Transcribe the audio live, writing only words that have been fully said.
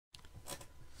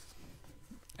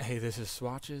Hey, this is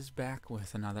Swoches back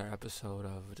with another episode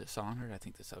of Dishonored. I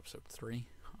think this is episode 3.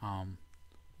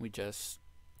 We just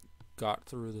got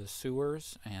through the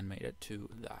sewers and made it to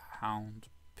the Hound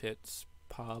Pits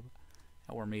pub.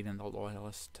 And we're meeting the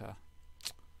loyalists to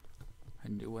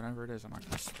and do whatever it is. I'm not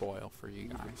going to spoil for you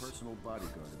guys. The personal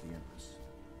bodyguard of the Empress.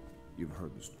 You've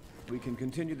heard this. We can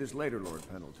continue this later, Lord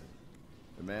Pendleton.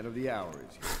 The man of the hour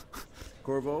is here.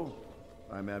 Corvo,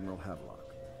 I'm Admiral Havelock.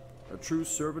 A true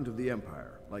servant of the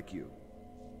Empire, like you.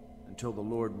 Until the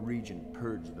Lord Regent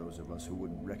purged those of us who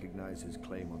wouldn't recognize his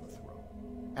claim on the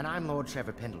throne. And I'm Lord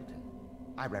Trevor Pendleton.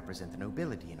 I represent the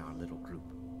nobility in our little group.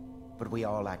 But we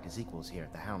all act as equals here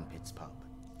at the Hound Pits pub.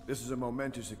 This is a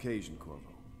momentous occasion, Corvo.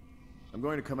 I'm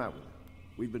going to come out with it.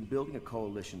 We've been building a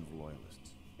coalition of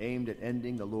loyalists, aimed at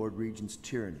ending the Lord Regent's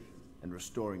tyranny and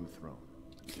restoring the throne.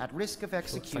 At risk of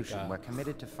execution, we're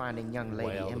committed to finding young Lady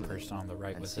Whale, Emily the person on the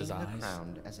right and with his seeing her eyes,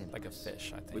 crowned as like a Empress.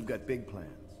 fish, I think. We've got big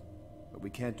plans, but we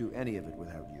can't do any of it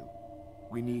without you.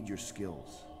 We need your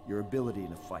skills, your ability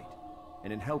in a fight,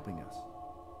 and in helping us,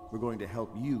 we're going to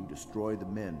help you destroy the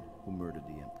men who murdered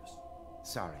the Empress.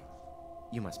 Sorry,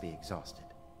 you must be exhausted.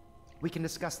 We can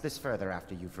discuss this further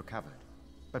after you've recovered.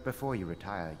 But before you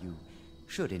retire, you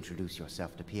should introduce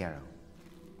yourself to Piero.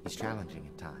 He's challenging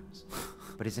at times,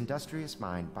 but his industrious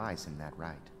mind buys him that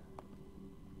right.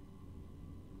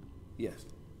 Yes,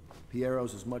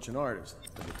 Piero's as much an artist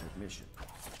as a technician.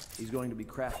 He's going to be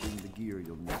crafting the gear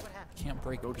you'll need. Can't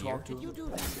break Go beer. talk to him and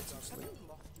get some sleep.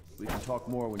 We can talk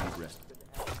more when you've rested.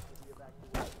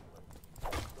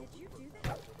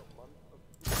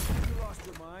 You lost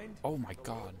your mind? Oh my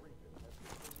god.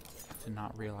 Did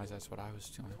not realize that's what I was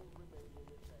doing.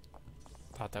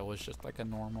 Thought that was just like a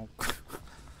normal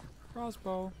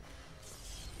crossbow.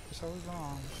 Guess I was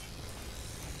wrong.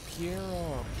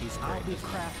 Piero. He's great. I'll be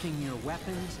crafting your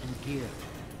weapons and gear.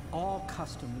 All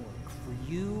custom work.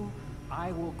 For you,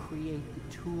 I will create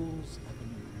the tools of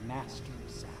a master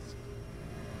assassin.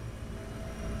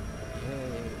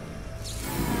 Yay.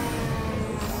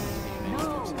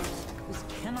 No! This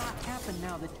cannot happen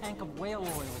now. The tank of whale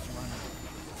oil is running.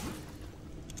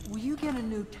 Will you get a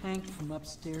new tank from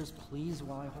upstairs, please,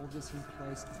 while I hold this in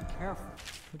place? Be careful.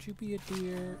 Would you be a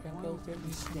dear and go get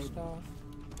me some stuff?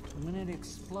 When it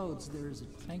explodes, there is a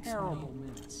Thanks, terrible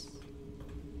honey. mess.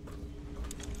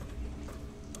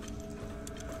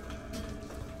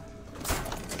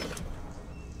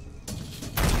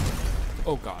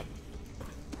 Oh god.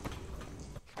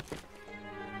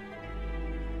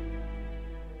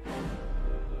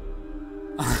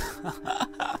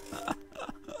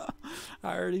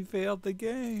 I already failed the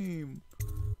game.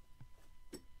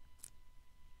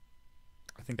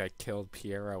 I think I killed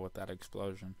Piero with that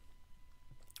explosion.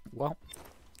 Well,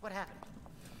 What happened?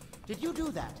 Did you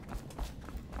do that?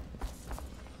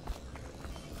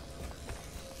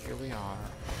 here we are.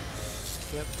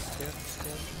 Skip. Skip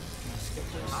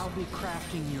this. I'll be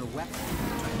crafting your weapon.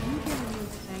 Will you get a new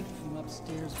tank from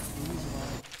upstairs, please, while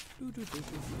I hold this in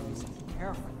place? Be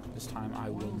careful. This time I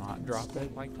will not drop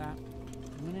it like that.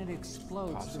 When it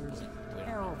explodes, Possibly. there's We a don't know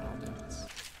terrible what I'll do. mess.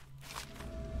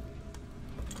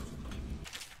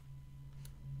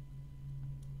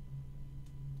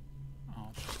 Oh,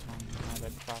 it's just telling me how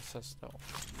that process though.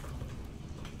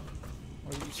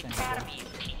 What are you saying? Academy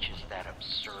teaches that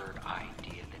absurd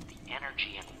idea that the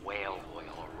energy in whale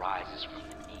oil arises from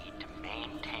the need to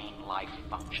maintain life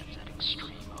functions at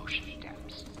extreme ocean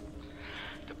depths.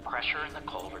 The pressure and the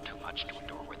cold are too much to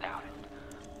endure without it.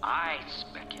 I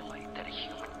speculate that a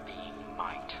human being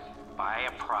might, by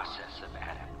a process of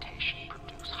adaptation,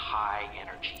 produce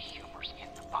high-energy humors in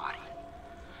the body.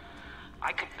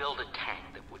 I could build a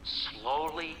tank that would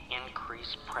slowly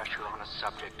increase pressure on a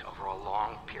subject over a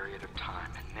long period of time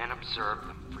and then observe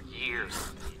them for years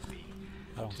if need be.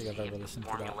 I don't think I've See ever if listened the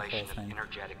to that whole formulation of thing.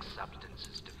 energetic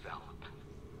substances develop.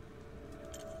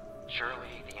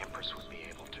 Surely the Empress would be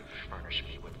able to furnish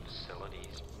me with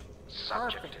facilities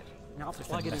subject Perfect. to Now With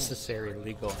plug the it in. necessary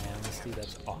legal amnesty,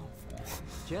 that's awful.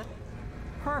 Jet?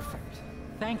 Perfect.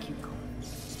 Thank you, Cole.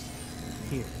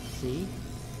 Here, see?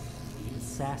 The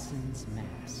assassin's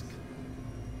mask.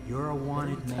 You're a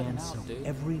wanted What are you cutting man, out, so dude?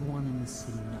 everyone in the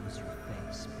city knows your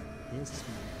face. But this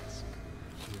mask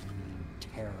will mean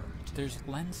terror. There's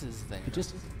lenses there. But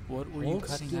just What were you hold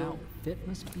cutting still. out? Fit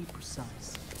must be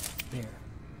precise. There.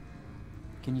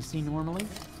 Can you see normally?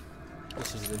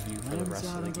 This is the view for the Lens rest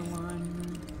out of the game.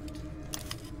 alignment.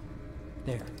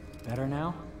 There. Better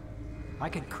now? I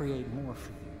could create more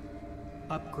for you.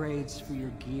 Upgrades for your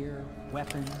gear,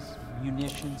 weapons,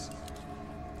 munitions.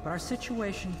 But our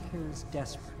situation here is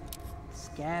desperate.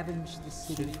 Scavenge the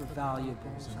city for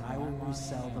valuables, and I will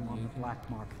resell them on the black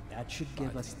market. That should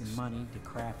give us the money to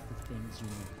craft the things you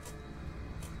need.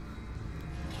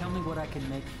 Tell me what I can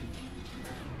make for you.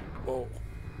 Whoa.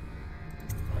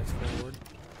 Let's forward.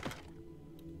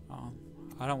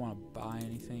 I don't want to buy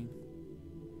anything.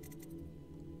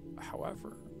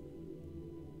 However,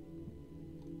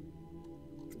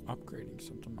 upgrading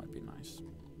something might be nice.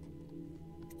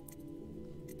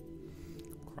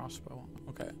 Crossbow.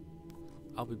 Okay.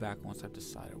 I'll be back once I've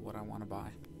decided what I want to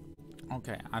buy.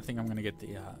 Okay, I think I'm going to get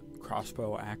the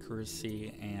crossbow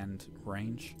accuracy and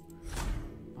range.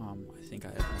 I think I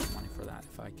have enough money for that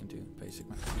if I can do basic.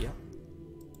 Yep.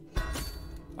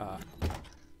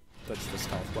 That's the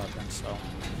stealth weapon, so.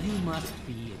 You must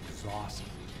be exhausted.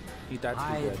 That's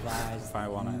I good advise if I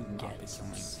want you to not be get some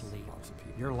killing sleep. lots of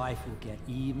people. Your life will get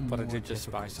even But more I did just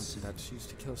buy difficult something soon. that's used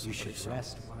to kill You somebody, should so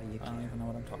rest while you I don't can. even know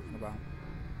what I'm talking about.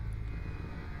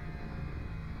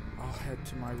 I'll head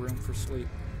to my room for sleep.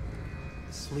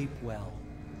 Sleep well.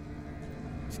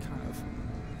 It's kind of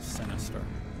sinister.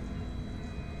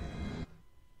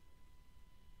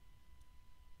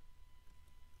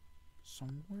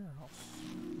 Somewhere else.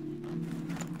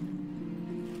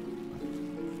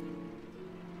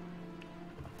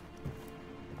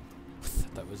 I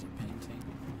thought that was a painting.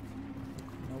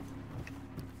 Nope.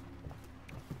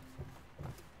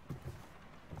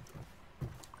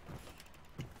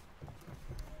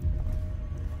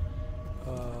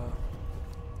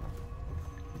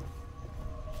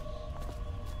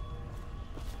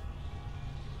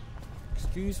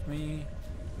 Excuse me.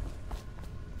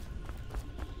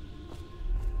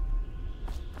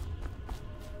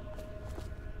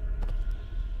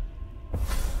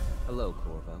 Hello,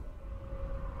 Corvo.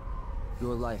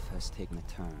 Your life has taken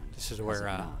a turn. This is has where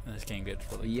it not? this game gets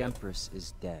really The good. Empress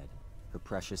is dead. Her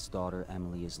precious daughter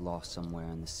Emily is lost somewhere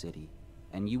in the city,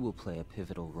 and you will play a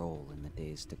pivotal role in the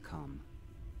days to come.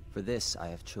 For this, I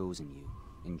have chosen you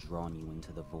and drawn you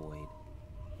into the void.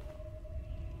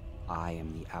 I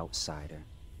am the outsider,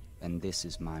 and this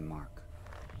is my mark.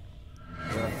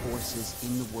 There are forces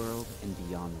in the world and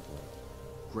beyond the world,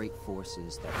 great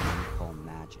forces that men call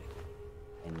magic.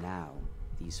 And now,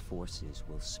 these forces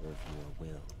will serve your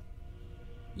will.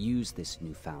 Use this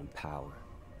newfound power,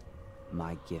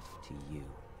 my gift to you.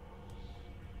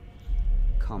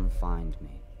 Come find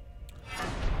me.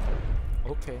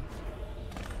 Okay.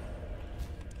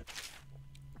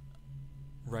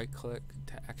 Right click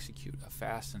to execute a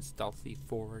fast and stealthy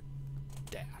forward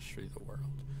dash through the world.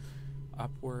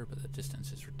 Upward, but the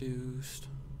distance is reduced.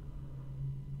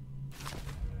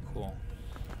 Cool.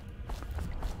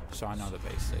 So I know the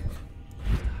basic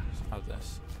of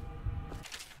this.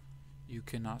 You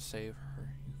cannot save her.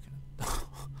 You can.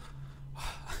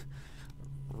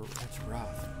 It's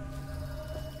rough.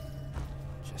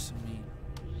 Jessamine.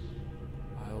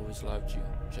 I always loved you,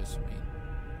 Jessamine.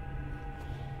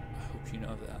 I hope you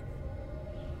know that.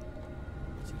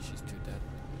 I think she's too dead.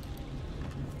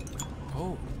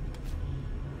 Oh!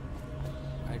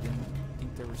 I didn't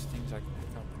think there was things I could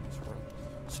pick up in this world.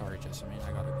 Sorry, Jessamine,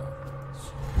 I gotta go.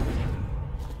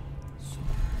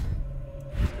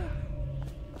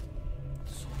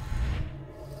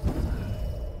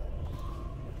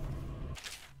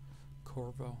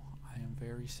 Corvo, I am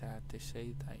very sad. They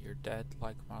say that you're dead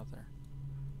like mother.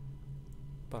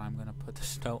 But I'm gonna put the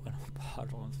stone in a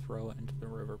bottle and throw it into the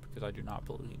river because I do not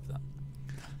believe them.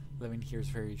 Living here is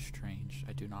very strange.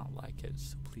 I do not like it,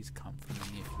 so please come for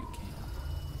me if you can.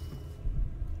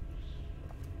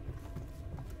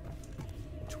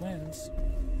 Twins?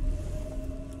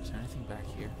 Is there anything back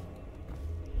here?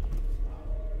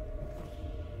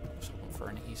 I was hoping for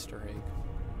an Easter egg.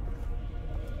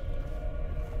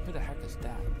 Who the heck is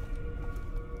that?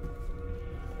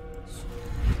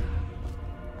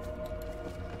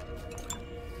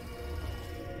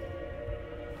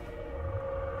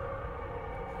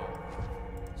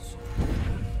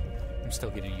 I'm still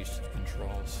getting used to the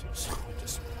controls, so I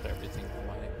just put everything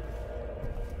away.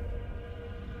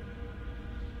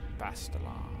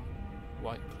 Bastalon,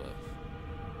 Whitecliff,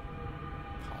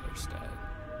 Potterstead,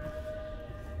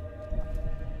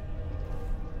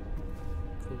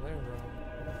 Culero.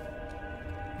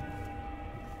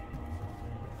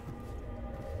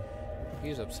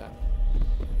 He's upset.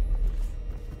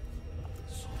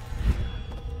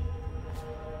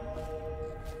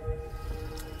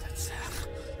 That's sad.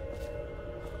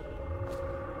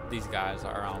 These guys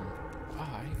are oh,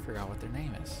 I forgot what their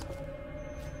name is.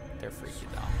 They're freaky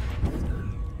though.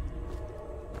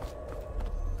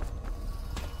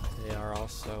 They are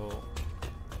also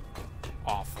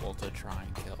awful to try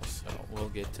and kill, so we'll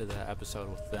get to the episode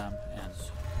with them and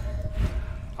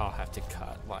I'll have to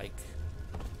cut like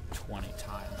 20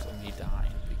 times of me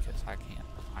dying because I can't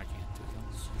do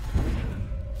this.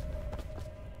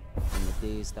 In the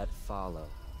days that follow,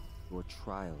 your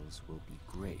trials will be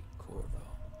great, Corvo.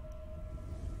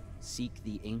 Seek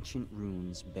the ancient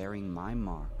runes bearing my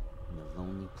mark in the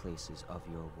lonely places of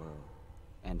your world,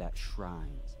 and at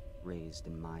shrines raised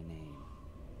in my name.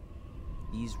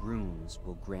 These runes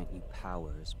will grant you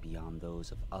powers beyond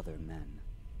those of other men.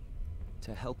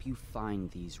 To help you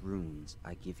find these runes,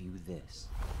 I give you this,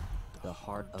 the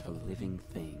heart of a living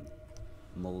thing,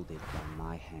 molded by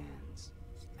my hands.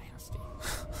 Nasty.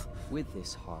 With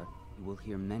this heart, you will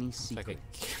hear many It's like a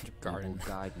secrets that kindergarten will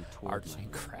guide you toward arts my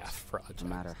and ways, craft project. no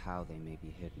matter how they may be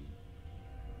hidden.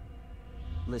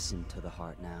 Listen to the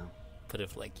heart now, But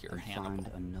if like you're and Hannibal.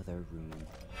 find another rune.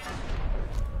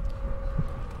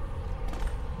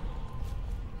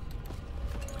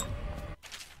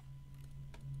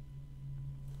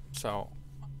 So,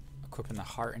 equipping the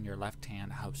heart in your left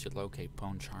hand helps you locate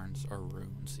bone charms or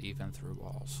runes, even through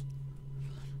walls.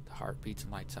 The heart beats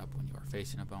and lights up when you are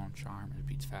facing a bone charm, and it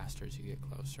beats faster as you get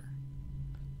closer.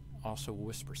 Also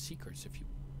whisper secrets if you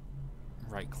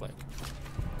right-click,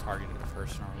 target a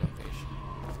person or location.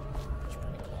 It's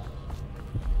pretty cool.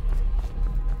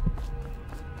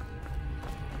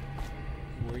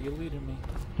 Where are you leading me?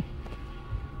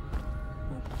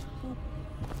 Boop, boop,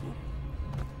 boop.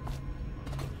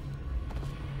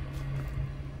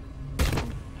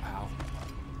 Ow.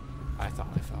 I thought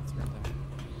I fell through there.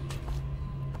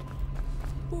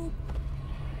 Boop.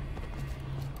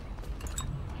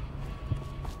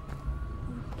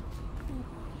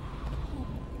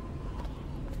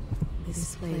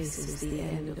 This place is the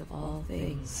end of all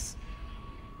things,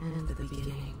 and the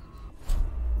beginning.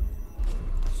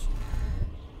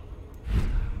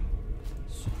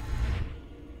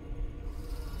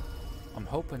 I'm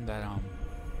hoping that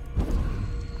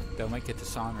they'll make it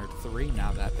Dishonored 3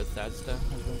 now that Bethesda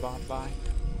has been bought by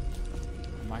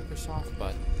Microsoft,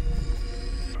 but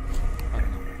I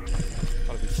don't know.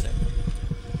 That'll be sick.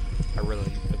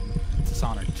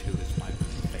 Dishonored 2 is my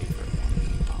favorite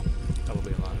one. That'll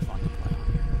be a lot of fun to play on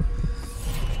here.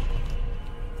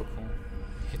 But cool.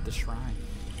 Hit the shrine.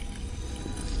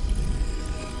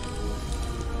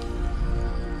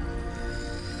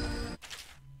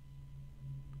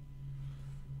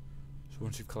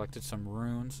 Once you've collected some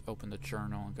runes, open the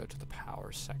journal and go to the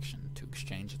powers section to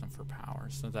exchange them for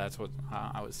powers. So that's what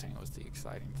I was saying was the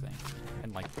exciting thing.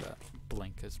 And like the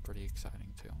blink is pretty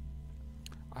exciting too.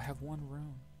 I have one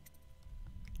rune.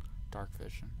 Dark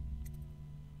vision.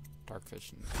 Dark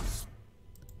vision is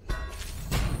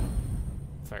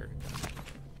very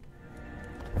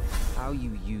good. How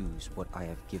you use what I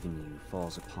have given you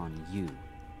falls upon you,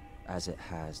 as it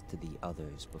has to the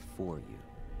others before you.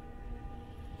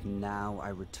 And now I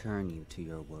return you to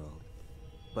your world,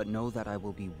 but know that I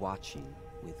will be watching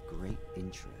with great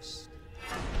interest.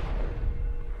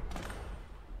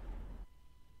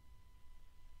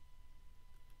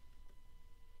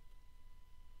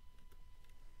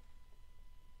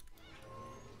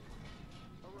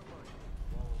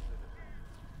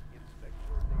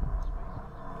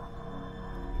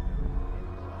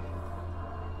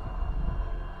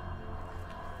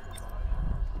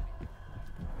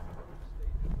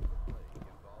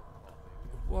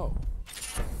 Whoa.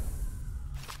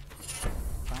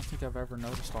 I don't think I've ever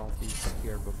noticed all of these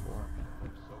here before.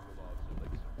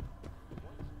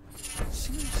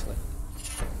 Seriously.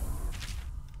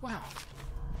 Wow.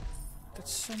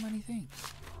 That's so many things.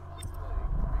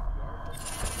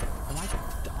 Am I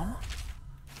dumb?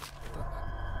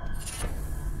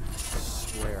 I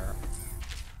swear.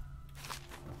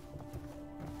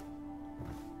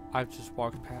 I've just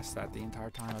walked past that the entire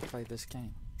time I played this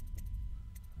game.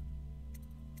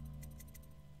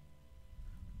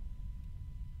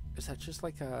 Is that just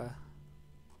like a...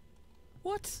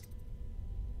 What?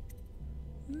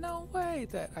 No way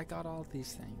that I got all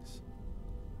these things.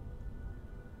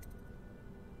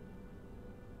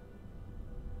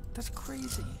 That's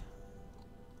crazy.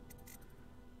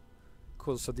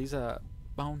 Cool, so these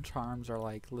bone charms are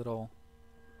like little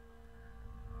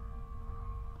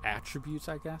attributes,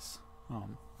 I guess.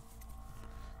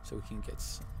 So we can get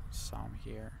some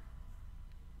here.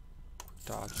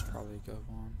 Dodge is probably a good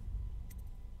one.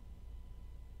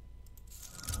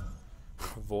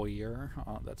 Voyeur.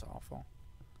 Oh, that's awful.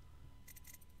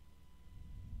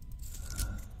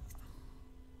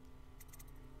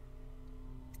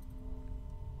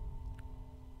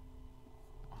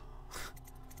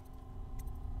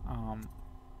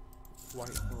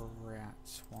 White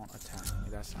rats won't attack me.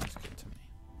 That sounds good to me.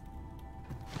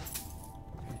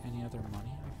 Okay, any other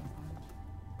money I can find?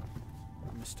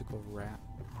 A mystical rat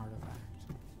artifact.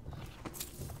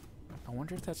 I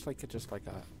wonder if that's like just like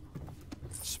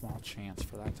a small chance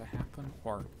for that to happen,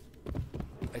 or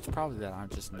it's probably that I've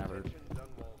just never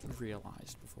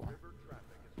realized before.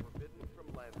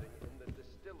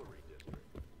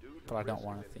 But I don't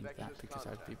want to think that because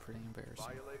that'd be pretty embarrassing.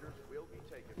 Violators will be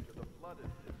taken to the flooded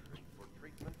district for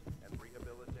treatment and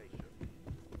rehabilitation.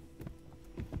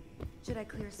 Should I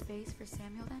clear space for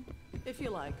Samuel then? If you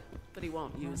like, but he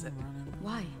won't use it.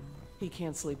 Why? He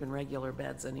can't sleep in regular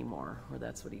beds anymore, or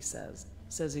that's what he says.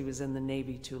 Says he was in the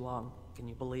Navy too long. Can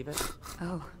you believe it?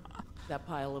 Oh. That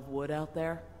pile of wood out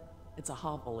there? It's a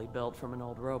hovel he built from an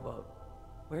old rowboat.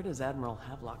 Where does Admiral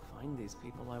Havelock find these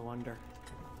people, I wonder?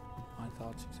 My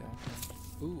thoughts exactly.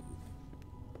 Ooh.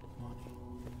 Money.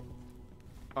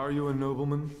 Are you a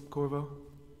nobleman, Corvo?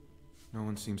 No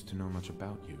one seems to know much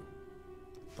about you.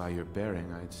 By your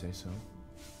bearing, I'd say so.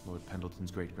 Lord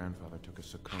Pendleton's great-grandfather took a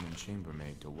Sakonan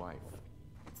chambermaid to wife.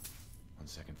 On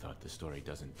second thought, the story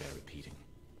doesn't bear repeating.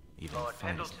 Even Lord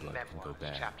finest Pendleton blood can go Memoirs,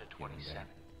 bad. Chapter here and 27.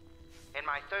 there. In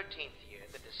my 13th year,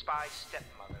 the despised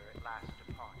stepmother at last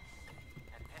departed.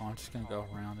 I'm just gonna go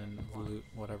around and loot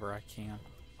whatever I can.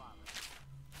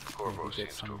 Corvo Maybe get seems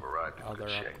to some have arrived in other good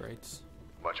shape. upgrades.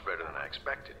 Much better than I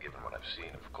expected, given what I've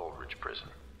seen of Coleridge Prison.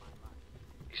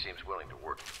 He seems willing to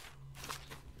work.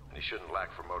 And he shouldn't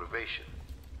lack for motivation.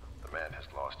 The man has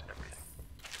lost everything.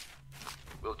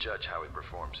 We'll judge how he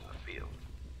performs in the field.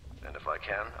 And if I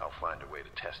can, I'll find a way to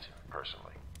test him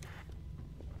personally.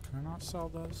 Can I not sell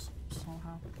those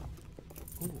somehow?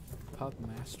 Ooh, pub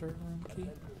master room key?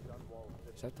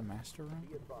 Is that the master room?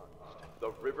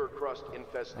 The river crust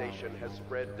infestation has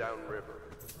spread downriver,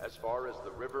 as far as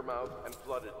the river mouth and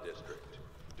flooded district.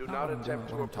 Do not attempt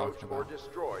to approach or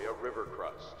destroy a river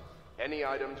crust. Any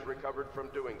items recovered from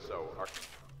doing so are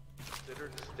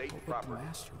considered state What would the property.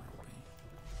 master room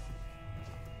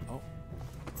be? Oh.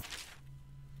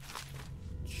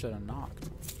 Should have knocked.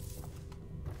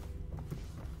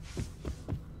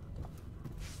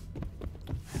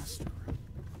 Master room.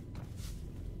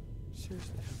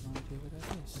 Seriously, I have no idea what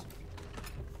that is.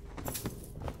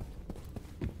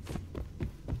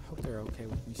 I hope they're okay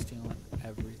with me stealing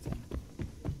everything.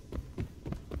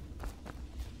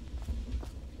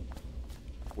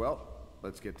 Well,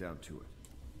 let's get down to it.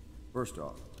 First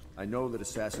off, I know that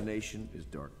assassination is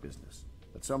dark business,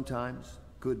 but sometimes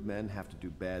good men have to do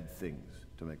bad things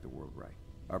to make the world right.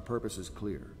 Our purpose is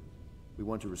clear. We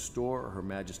want to restore Her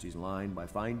Majesty's line by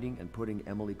finding and putting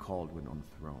Emily Kaldwin on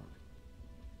the throne.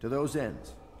 To those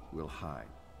ends, we'll hide,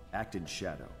 act in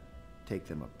shadow, take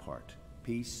them apart,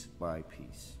 piece by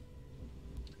piece.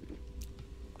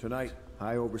 Tonight,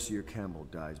 High Overseer Campbell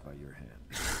dies by your hand.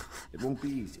 It won't be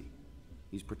easy.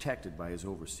 He's protected by his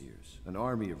overseers, an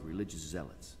army of religious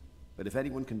zealots. But if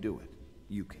anyone can do it,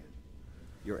 you can.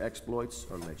 Your exploits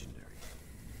are legendary.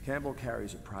 Campbell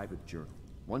carries a private journal.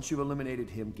 Once you've eliminated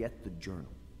him, get the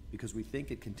journal, because we think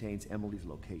it contains Emily's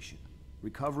location.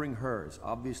 Recovering her is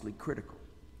obviously critical,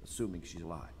 assuming she's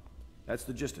alive. That's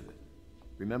the gist of it.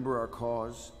 Remember our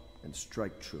cause and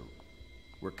strike true.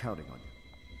 We're counting on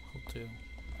you. Will do.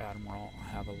 Admiral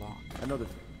Havelock. Another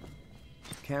thing.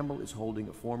 Campbell is holding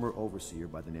a former overseer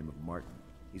by the name of Martin.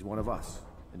 He's one of us,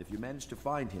 and if you manage to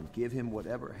find him, give him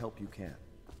whatever help you can.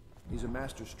 He's a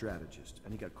master strategist,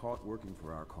 and he got caught working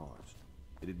for our cause.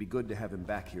 It'd be good to have him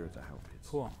back here at the Hell Pits.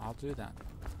 Cool, I'll do that.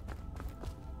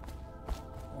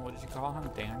 What did you call him?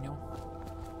 Daniel?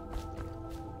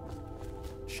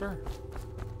 Sure.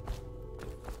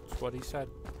 That's what he said.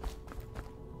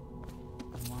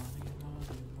 Money,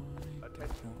 money, money.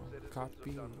 Attention, citizens Copy.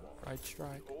 of Dunwall. Right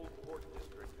strike. The Old Port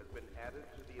District has been added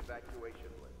to the evacuation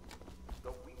list.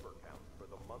 The weeper count for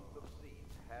the month of siege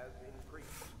has increased.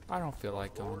 I don't feel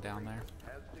like going down there.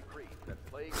 Has decreed that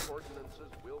plague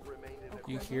ordinances will remain in effect.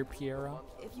 You hear, Piero?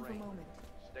 If you have a moment.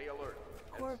 Stay alert.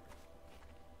 and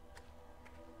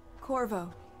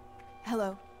Corvo.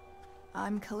 Hello.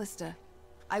 I'm Callista.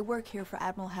 I work here for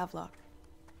Admiral Havelock.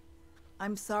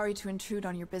 I'm sorry to intrude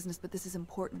on your business, but this is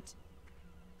important.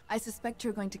 I suspect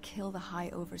you're going to kill the High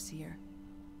Overseer.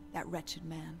 That wretched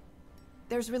man.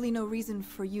 There's really no reason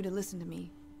for you to listen to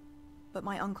me. But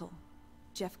my uncle,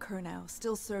 Jeff Kernow,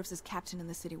 still serves as captain in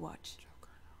the City Watch.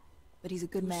 But he's a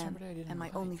good man, and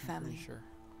my only family. Sure.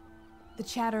 The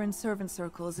chatter in servant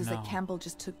circles is that No. Campbell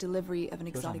just took delivery of an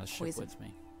He was on exotic the ship poison. with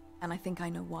me. And I think I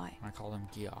know why. I call him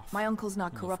Geoff. My uncle's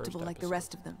not in the corruptible first like the episode.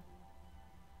 rest of them.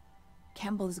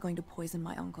 Campbell is going to poison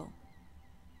my uncle.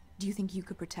 Do you think you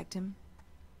could protect him?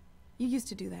 You used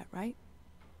to do that, right?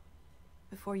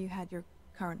 Before you had your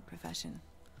current profession.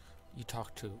 You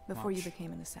talk to Before you much.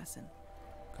 became an assassin.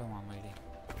 Come on, lady.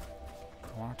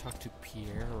 I want to talk to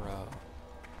Piero.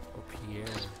 Or Pierre.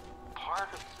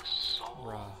 part of the soul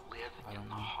live I in don't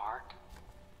the know. heart?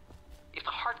 If the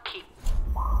heart keeps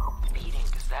beating,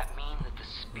 does that mean that the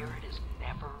spirit is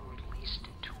never released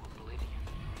into oblivion?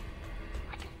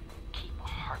 I can keep a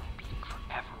heart beating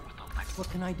forever with electric. What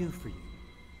can I do for you?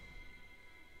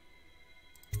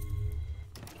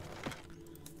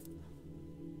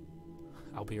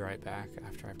 I'll be right back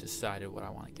after I've decided what I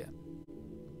want to get.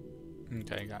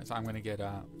 Okay, guys, I'm gonna get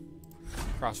a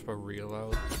crossbow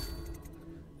reload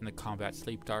and the combat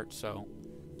sleep dart. So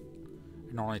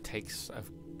it normally takes a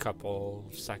couple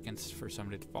seconds for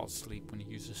somebody to fall asleep when you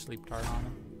use a sleep dart on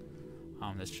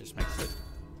them. This just makes it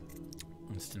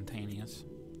instantaneous.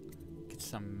 Get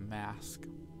some mask,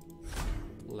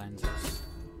 lenses,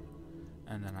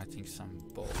 and then I think some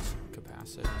bolt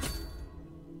capacity.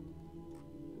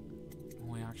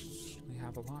 We actually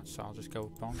have a lot, so I'll just go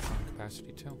with bone strong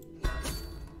capacity too.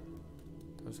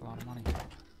 That was a lot of money.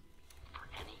 For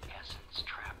any essence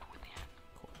trapped within.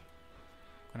 Cool.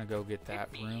 I'm gonna go get that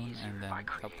rune, and then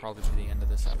that'll probably be the end of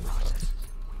this episode.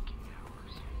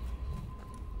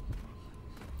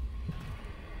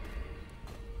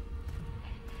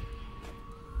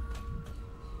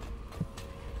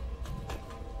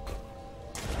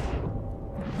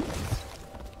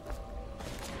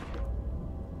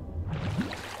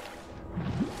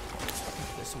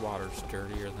 This water's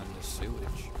dirtier than the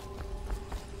sewage.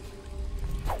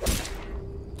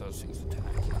 Those things attack.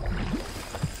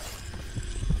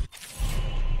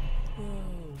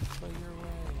 Whoa, play your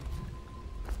way.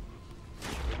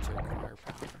 To acquire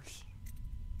powers.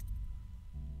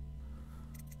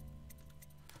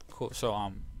 Cool, so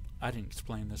I didn't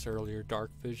explain this earlier,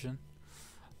 dark vision.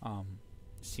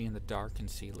 See in the dark and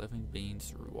see living beings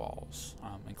through walls,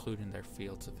 including their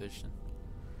fields of vision.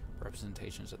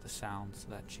 Representations of the sounds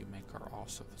that you make are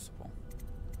also visible.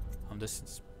 This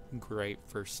is great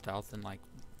for stealth and like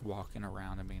walking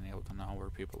around and being able to know where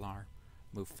people are.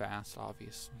 Move fast,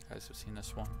 obvious. You guys have seen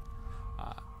this one.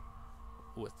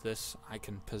 With this, I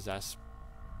can possess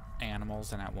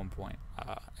animals, and at one point,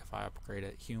 if I upgrade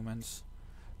it, humans.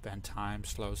 Bend time,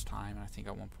 slows time, and I think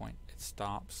at one point it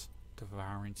stops.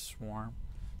 Devouring swarm.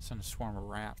 Send a swarm of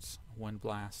rats. Wind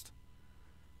blast.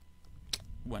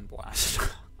 Wind blast.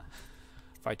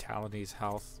 Vitality is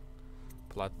health.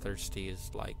 Bloodthirsty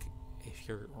is like if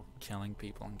you're killing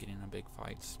people and getting in big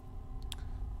fights.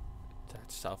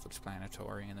 That's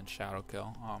self-explanatory. And then shadow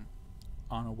kill.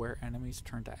 Unaware enemies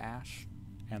turn to ash,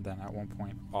 and then at one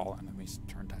point all enemies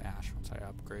turn to ash once I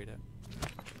upgrade it.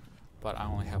 But I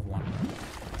only have one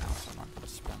right now, so I'm not going to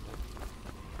spend it.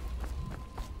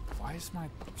 Why is my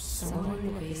Somewhere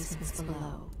in the basements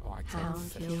below, Oh, I can't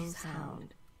hound fit. kills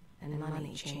hound, and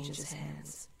money changes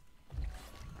hands.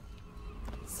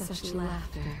 Such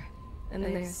laughter, and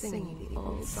they're singing the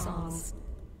old songs,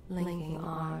 linking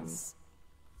arms.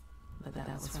 But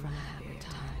that was from a happier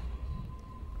time.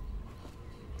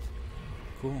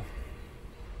 Cool.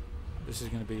 This is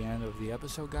going to be the end of the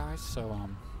episode, guys. So,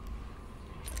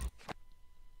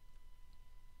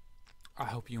 I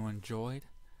hope you enjoyed,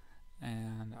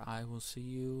 and I will see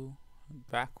you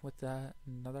back with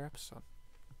another episode.